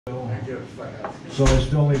So I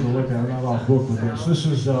still need to look at it. I'm not off book with this. This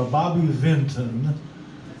is Bobby Vinton,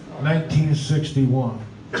 1961.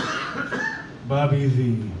 Bobby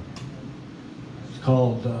V. It's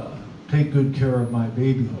called Take Good Care of My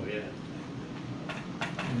Baby. Oh, yeah.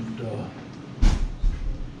 And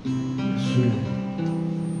let's see.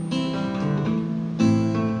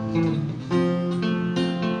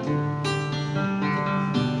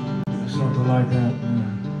 Something like that.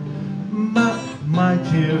 My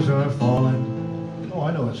tears are falling. Oh,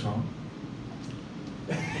 I know that song.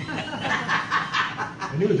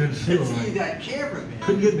 I knew it didn't feel See right. that camera, man.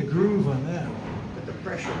 Couldn't get in the groove on that. Put the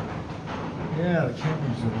pressure on. Yeah, the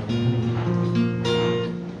camera's on.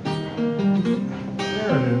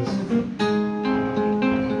 There it is.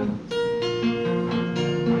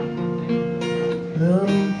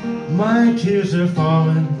 My tears are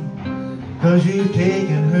falling 'cause you've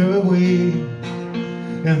taken her away.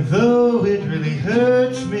 And though it really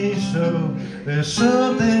hurts me so, there's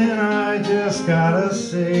something I just gotta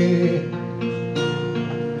say.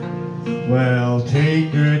 Well,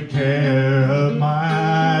 take good care of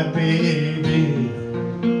my baby.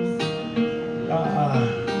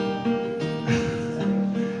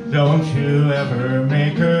 Don't you ever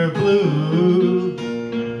make her blue.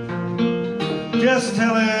 Just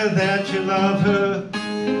tell her that you love her,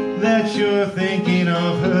 that you're thinking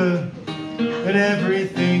of her, and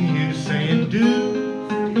everything you say and do.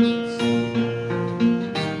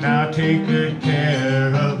 Now take good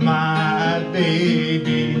care of my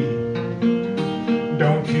baby.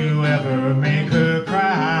 Don't you ever make her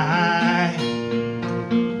cry.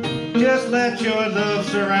 Just let your love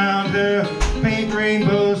surround her, paint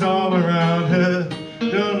rainbows all around her.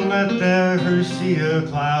 Don't let her see a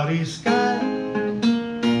cloudy sky.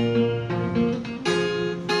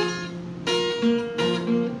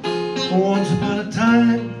 Once upon a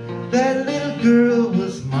time, that little girl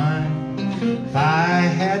was mine. If I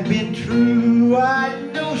had been true, I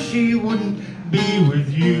know she wouldn't be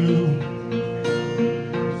with you.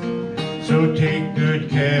 So take good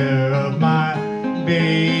care of my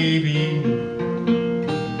baby.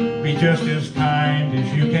 Be just as kind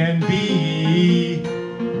as you can be.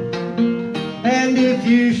 And if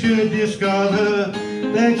you should discover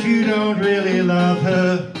that you don't really love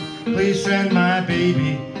her, please send my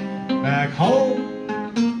baby back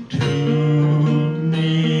home to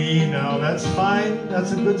me. Now that's fine.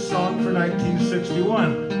 That's a good song for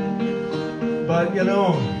 1961. But you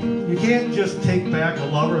know, you can't just take back a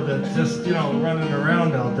lover that's just, you know, running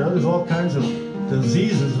around out there. There's all kinds of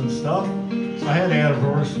diseases and stuff. So I had to add a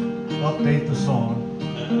verse, update the song.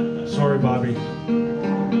 Sorry, Bobby.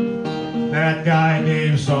 That guy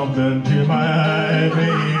gave something to my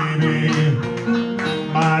baby.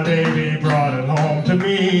 My baby brought it home to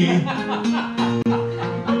me.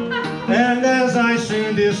 And as I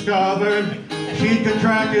soon discovered, she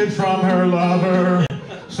contracted from her lover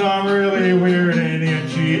some really weird and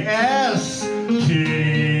itchy STD.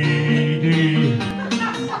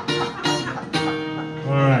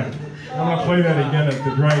 All right, I'm gonna play that again at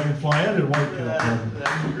the Dragonfly and at Whitetail.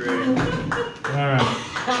 That's great. All right,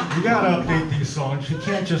 you gotta update these songs. You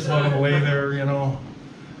can't just let them lay there, you know.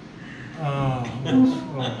 All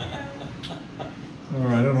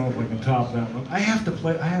right, I don't know if I can top that one. I have to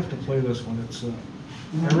play this one. It's I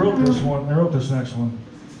wrote this next one.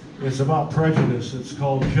 It's about prejudice. It's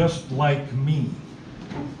called Just Like Me.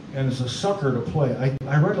 And it's a sucker to play.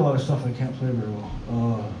 I write a lot of stuff I can't play very well.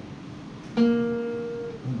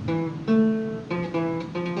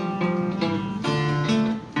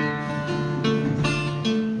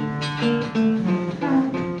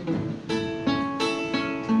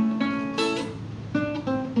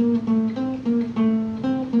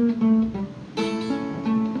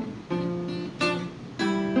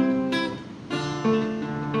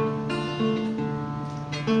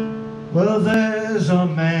 Well, there's a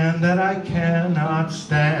man that I cannot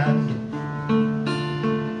stand.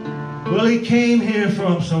 Well, he came here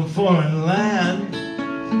from some foreign land.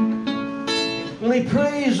 Well, he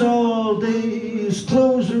prays all day, his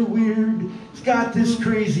clothes are weird, he's got this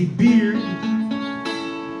crazy beard.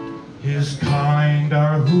 His kind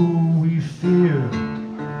are who we fear.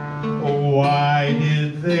 Oh, why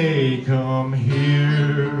did they come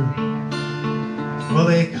here? Well,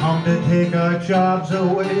 they come to take our jobs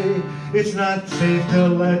away. It's not safe to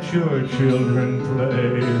let your children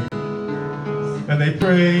play. And they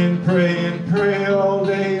pray and pray and pray all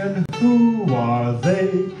day. And who are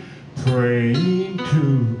they praying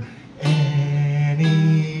to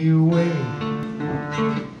anyway?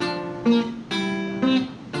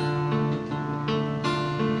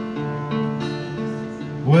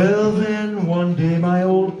 Well, then one day my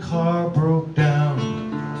old car broke down.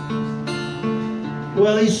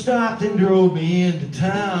 Well, he stopped and drove me into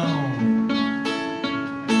town.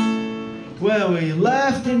 Well, we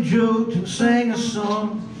laughed and joked and sang a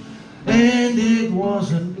song, and it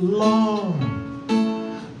wasn't long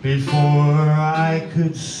before I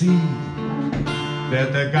could see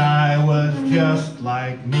that the guy was just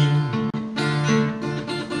like me.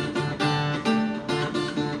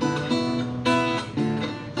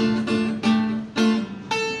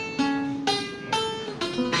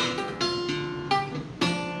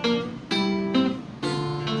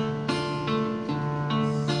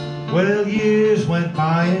 Well, years went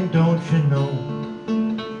by and don't you know,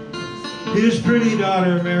 his pretty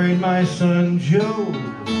daughter married my son Joe.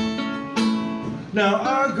 Now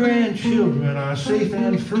our grandchildren are safe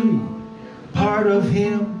and free, part of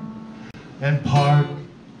him and part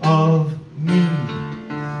of me.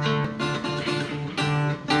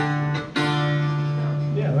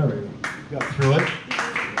 Yeah, there we go. Got through it.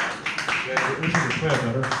 Yeah, this is way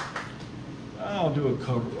better. I'll do a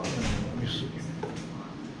cover. Let me see.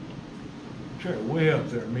 Try it way up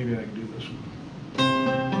there. Maybe I can do this one.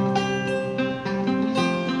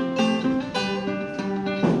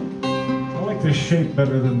 I like this shape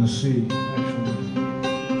better than the C, actually.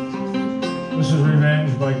 This is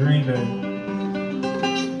Revenge by Green Day.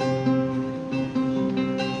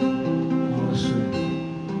 Oh, let's see.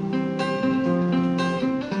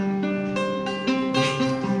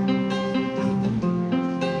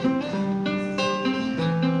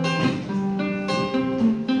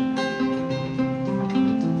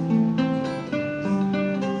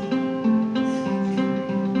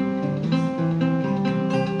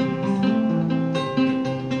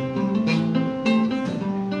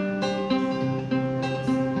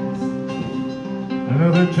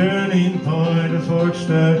 Another turning point, a fork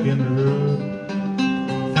stuck in the road.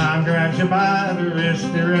 Time grabs you by the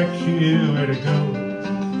wrist, directs you where to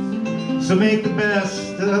go. So make the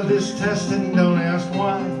best of this test and don't ask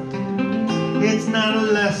why. It's not a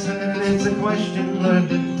lesson, it's a question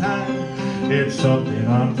learned in time. It's something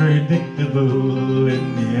unpredictable,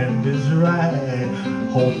 in the end is right.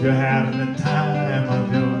 Hope you're having the time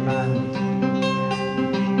of your life.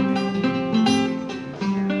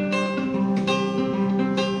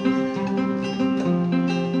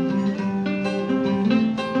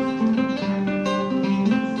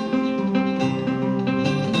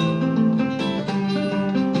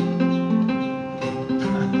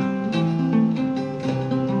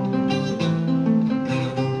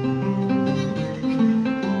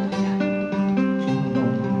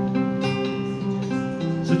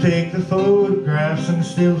 So take the photographs and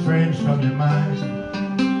still frames from your mind.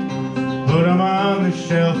 Put them on the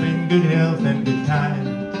shelf in good health and good time.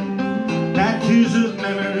 Tattoos of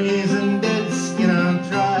memories and dead skin on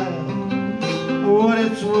trial. What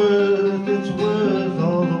it's worth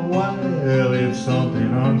all the while. It's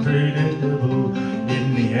something unpredictable,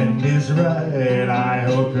 in the end is right. I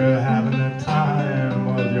hope you're having the time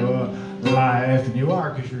of your life. And you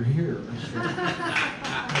are, because you're here. So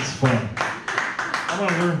it's fun. I'm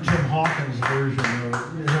going to learn Tim Hawkins' version.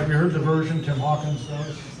 Have you heard the version Tim Hawkins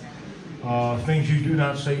does? Things you do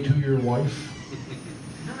not say to your wife.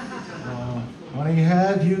 Honey,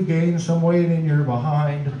 have you gained some weight in your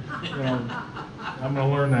behind? You know, I'm going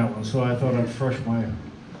to learn that one, so I thought I'd fresh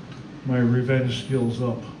my revenge skills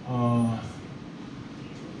up.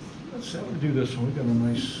 Let's see, I'm going to do this one. We've got a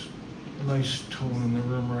nice tone in the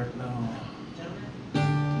room right now.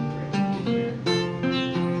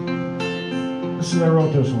 I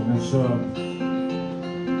wrote this one.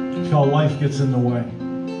 It's called Life Gets in the Way.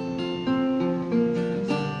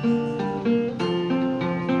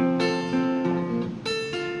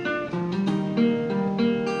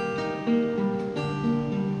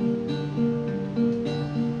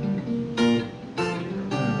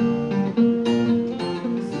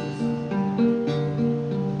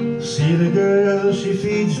 See the girl, she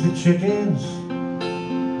feeds the chickens.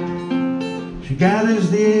 She gathers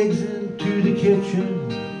the eggs to the kitchen.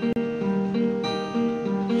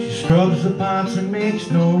 She scrubs the pots and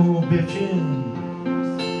makes no bitchin'.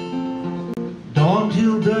 Dawn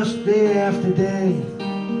till dusk, day after day.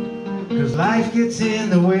 'Cause life gets in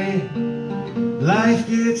the way. Life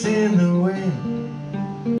gets in the way.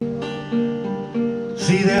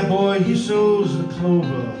 See that boy, he sows the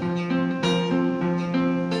clover.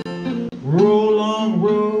 Row long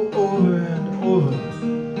row over and over.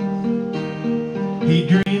 He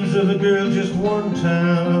dreams of a girl just one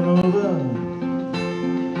time over.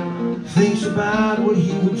 Thinks about what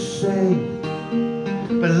he would say.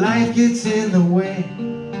 But life gets in the way.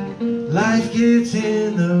 Life gets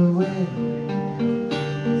in the way.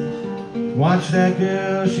 Watch that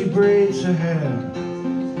girl, she braids her hair.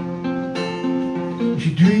 she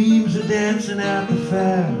dreams of dancing at the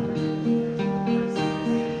fair.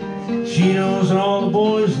 She knows that all the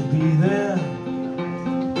boys will be there.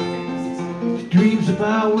 She dreams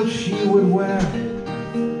about what she would wear.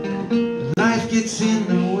 Life gets in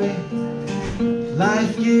the way.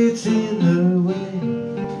 Life gets in the way.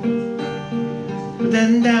 But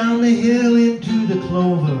then down the hill into the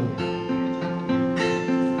clover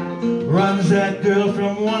runs that girl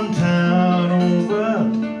from one town over,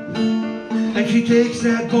 and she takes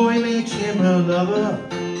that boy, makes him her lover.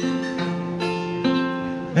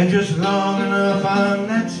 And just long enough on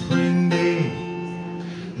that spring day,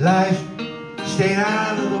 life stayed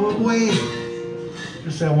out of the way.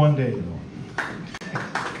 Just that one day, though.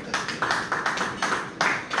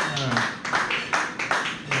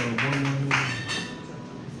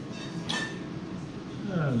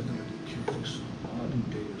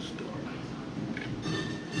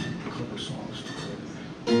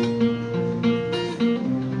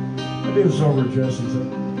 Maybe it's over Jesse's.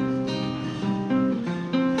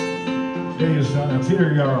 Day is done.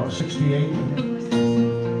 Peter Yarrow, 68.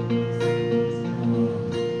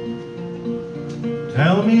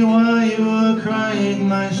 Tell me why you are crying,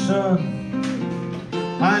 my son.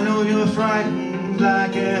 I know you're frightened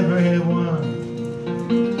like everyone.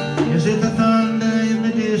 Is it the thunder in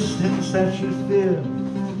the distance that you fear?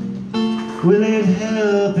 Will it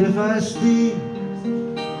help if I stay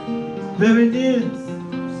very near?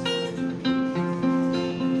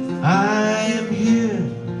 I am here.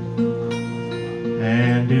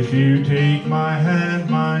 And if you take my hand,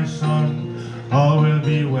 my son, all will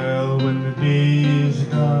be well when the day is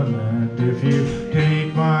done. And if you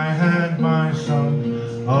take my hand, my son,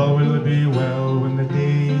 all will be well when the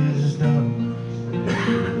day is done.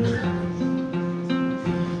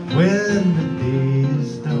 When the day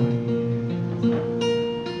is done.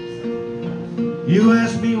 You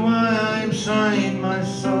ask me why I'm sighing, my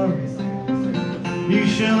son. You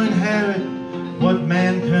shall inherit what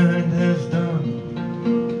mankind has done.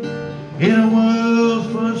 In a world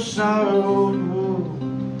full of sorrow and woe,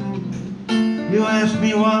 you ask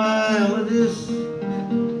me why all of this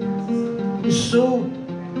is so.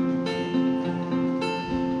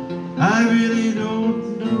 I really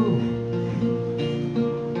don't know.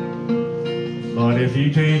 But if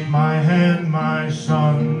you take my hand, my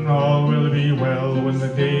son, all will be well when the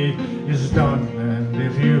day is done. And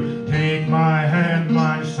if you take my hand,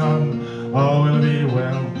 my son, all will be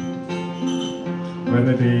well when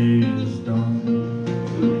the day is done.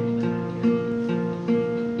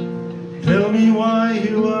 Tell me why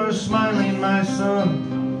you are smiling, my son.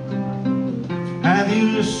 Have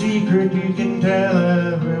you a secret you can tell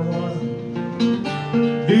everyone?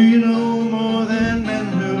 Do you know more than men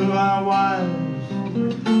who are wise?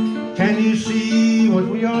 Can you see what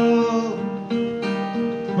we all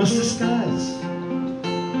must disguise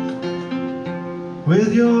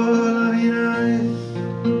with your loving eyes?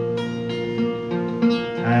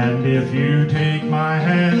 And if you take my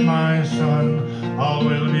hand, my son, all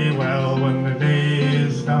will be well when the day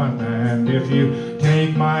is done. And if you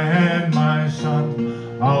take my hand, my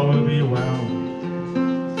son, all will be well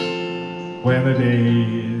when the day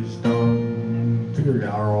is done. Peter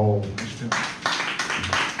Yarrow. Thank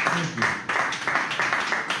you.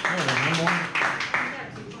 One more.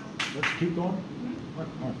 Let's keep going. What?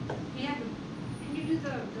 Yeah. Can you do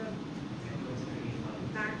the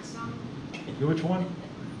back song? Which one?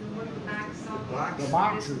 The back song. The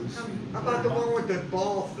boxes. How about the one with the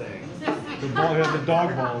ball thing? The ball, yeah, the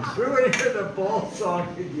dog balls. We want to hear the ball song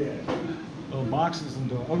again. Oh, boxes and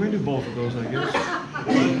dogs. Oh, we can do both of those, I guess.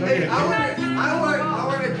 Hey, I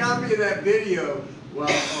want a copy of that video. Well,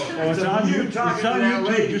 it's on YouTube. It's on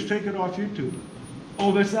YouTube. Just take it off YouTube.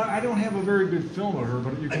 Oh, that's not. I don't have a very good film of her,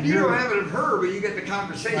 but you can. You hear don't it. have it of her, but you get the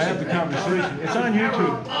conversation. I have the conversation. It's on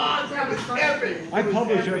YouTube. Oh, that was epic. I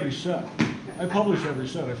publish every set. I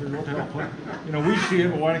figured, what the hell? You know, we see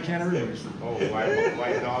it, but why can't everybody see it? Oh,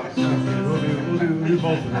 white dogs. We'll do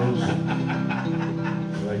both of those.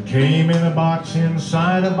 I came in a box,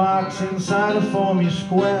 inside a foamy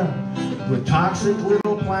square, with toxic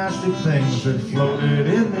little plastic things that floated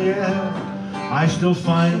in the air. I still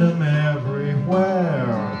find them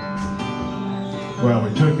everywhere. Well,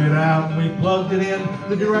 we took it out and we plugged it in.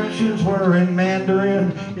 The directions were in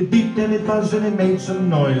Mandarin. It beeped and it buzzed and it made some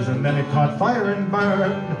noise, and then it caught fire and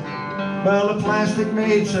burned. Well, the plastic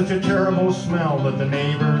made such a terrible smell that the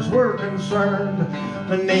neighbors were concerned.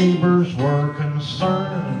 The neighbors were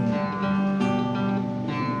concerned.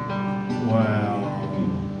 Well,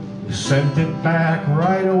 we sent it back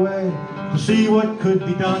right away to see what could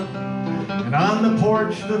be done. And on the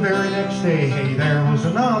porch the very next day, hey, there was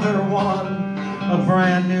another one. a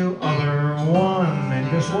brand new other one.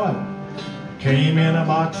 And guess what? Came in a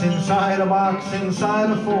box inside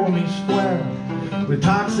a foamy square, with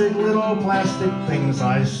toxic little plastic things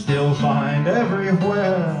I still find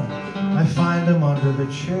everywhere. I find them under the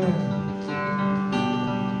chair.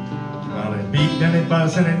 Well, it beeped and it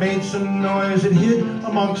buzzed and it made some noise. It hid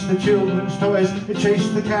amongst the children's toys. It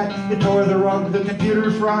chased the cat, it tore the rug, the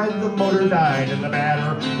computer fried, the motor died, and the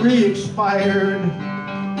battery expired.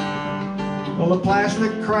 Well, the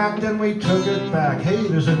plastic cracked and we took it back. Hey,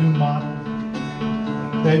 there's a new model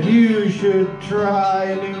that you should try,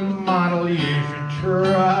 a new model you should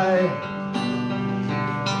try.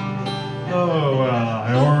 Oh, well,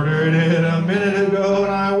 I ordered it a minute ago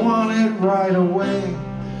and I want it right away,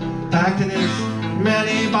 packed in as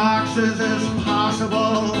many boxes as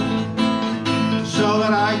possible so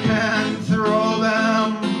that I can throw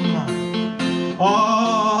them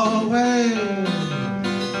all away.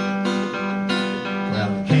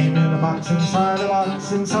 Well, it came in a box inside a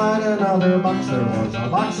box inside another box. There was a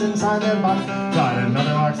box inside that box inside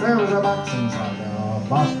another box. There was a box inside a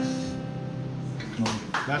box.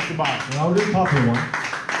 That's the box. And I'll do the puppy one.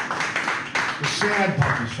 The sad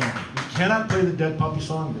puppy song. You cannot play the dead puppy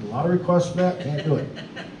song. Get a lot of requests for that. Can't do it.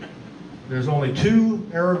 There's only 2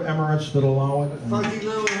 Arab Emirates that allow it. Funky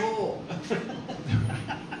little hole.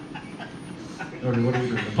 Okay, what do we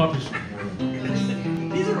do? The puppy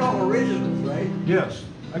song. These are all originals, right? Yes.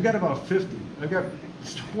 I got about 50. I got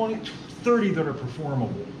 30 that are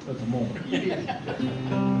performable at the moment.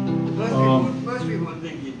 Most people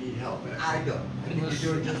think you need help, but I don't. I think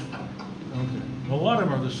you're doing just fine. Okay. A lot of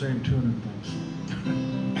them are the same tune and things.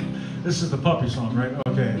 This is the puppy song, right?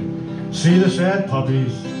 Okay. See the sad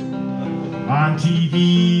puppies on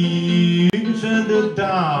TV. You can send $1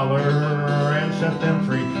 and set them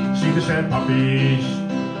free. See the sad puppies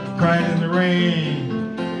crying in the rain.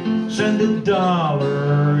 Send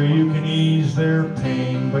 $1, you can ease their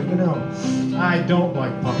pain. But you know, I don't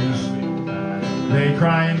like puppies. They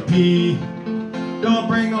cry and pee. Don't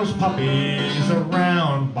bring those puppies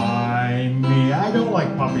around by me. I don't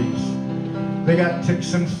like puppies. They got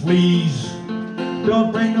ticks and fleas.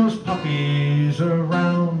 Don't bring those puppies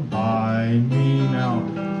around by me. Now,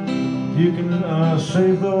 you can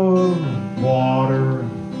save the water,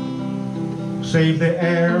 save the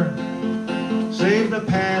air, save the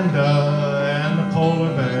panda and the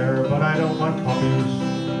polar bear, but I don't like puppies.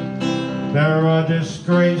 They're a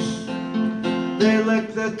disgrace. They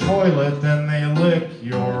lick the toilet and they lick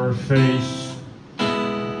your face.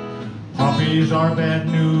 Puppies are bad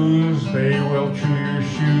news. They will chew your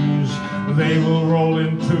shoes. They will roll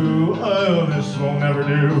in poo. Oh, this will never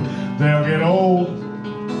do. They'll get old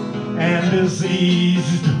and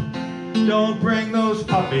diseased. Don't bring those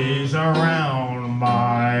puppies around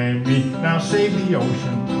by me. Now save the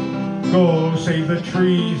ocean. Go save the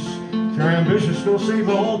trees. If you're ambitious, go save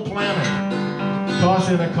the whole planet. Toss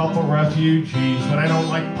in a couple refugees, but I don't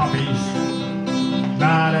like puppies.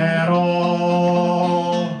 Not at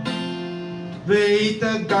all. They eat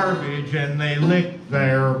the garbage and they lick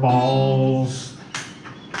their balls.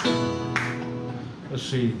 Let's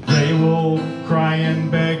see. They will cry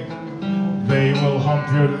and beg. They will hump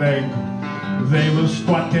your leg. They will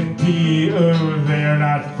squat and pee. Oh, they are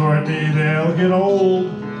not for me. They'll get old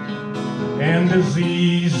and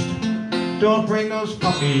diseased. Don't bring those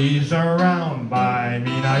puppies around by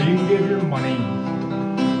me. Now you can give your money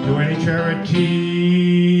to any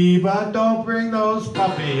charity, but don't bring those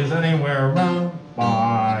puppies anywhere around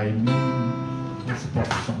by me. That's the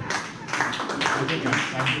puppy song. I think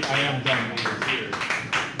I am done here.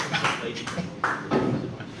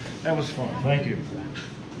 That was fun. Thank you.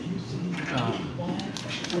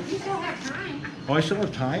 You still have time. Oh, I still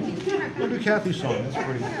have time? We'll do Kathy's song. That's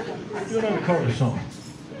pretty good. Do another cover song.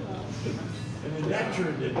 And the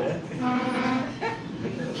lecturer did that.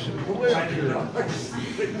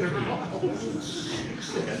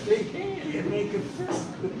 They can't make a fist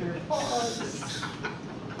with their paws.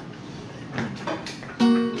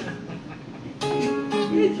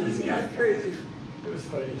 It just got crazy. It was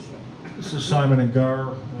funny. This is Simon and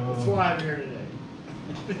Gar. That's why I'm here today.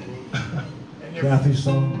 Kathy's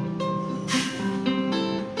song.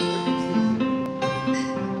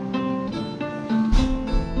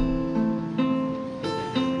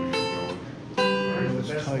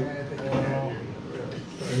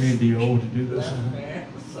 I need the O to do this.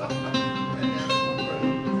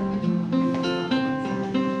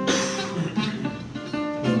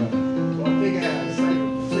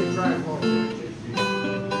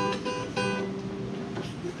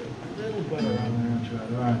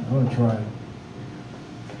 I'm going to try it.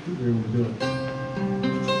 Should be able to do it.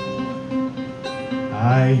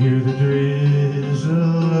 I hear the drill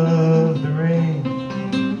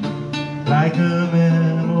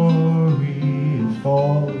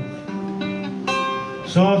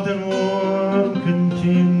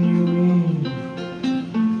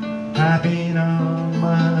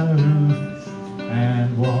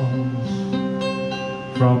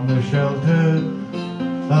from the shelter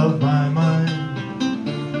of my mind,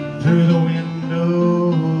 through the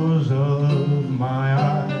windows of my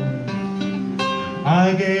eyes,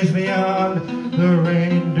 I gaze beyond the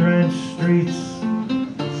rain-drenched streets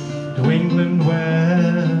to England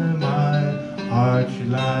where my heart she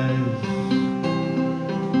lies.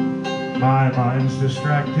 My mind's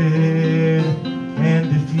distracted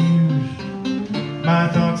and diffused, my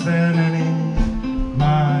thoughts then many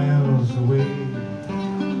miles away.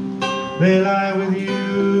 They lie with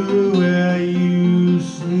you where you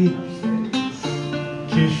sleep,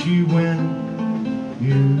 kiss you when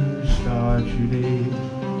you start your day.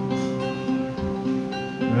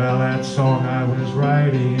 Well, that song I was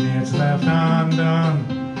writing, it's left undone.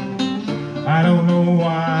 I don't know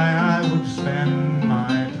why I would spend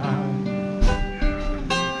my time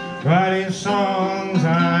writing songs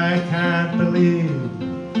I can't believe,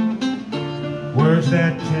 words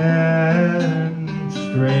that can't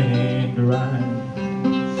strain to rhyme.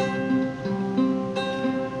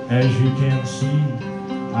 As you can see,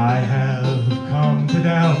 I have come to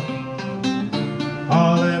doubt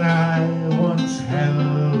all that I once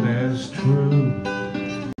held as true.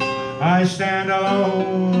 I stand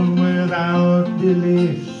alone without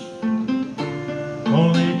beliefs,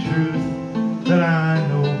 only truth that I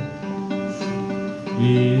know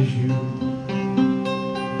is you.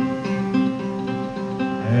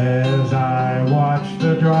 As I watch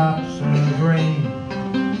the drops of rain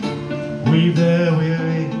weave their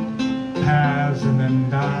weary paths and then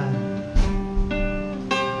die,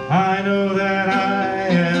 I know that I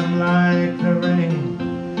am like the rain,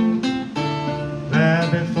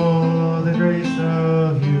 that before the grace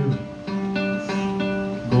of you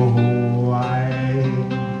go away.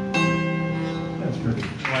 That's pretty.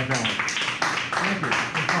 I like that one. Thank you.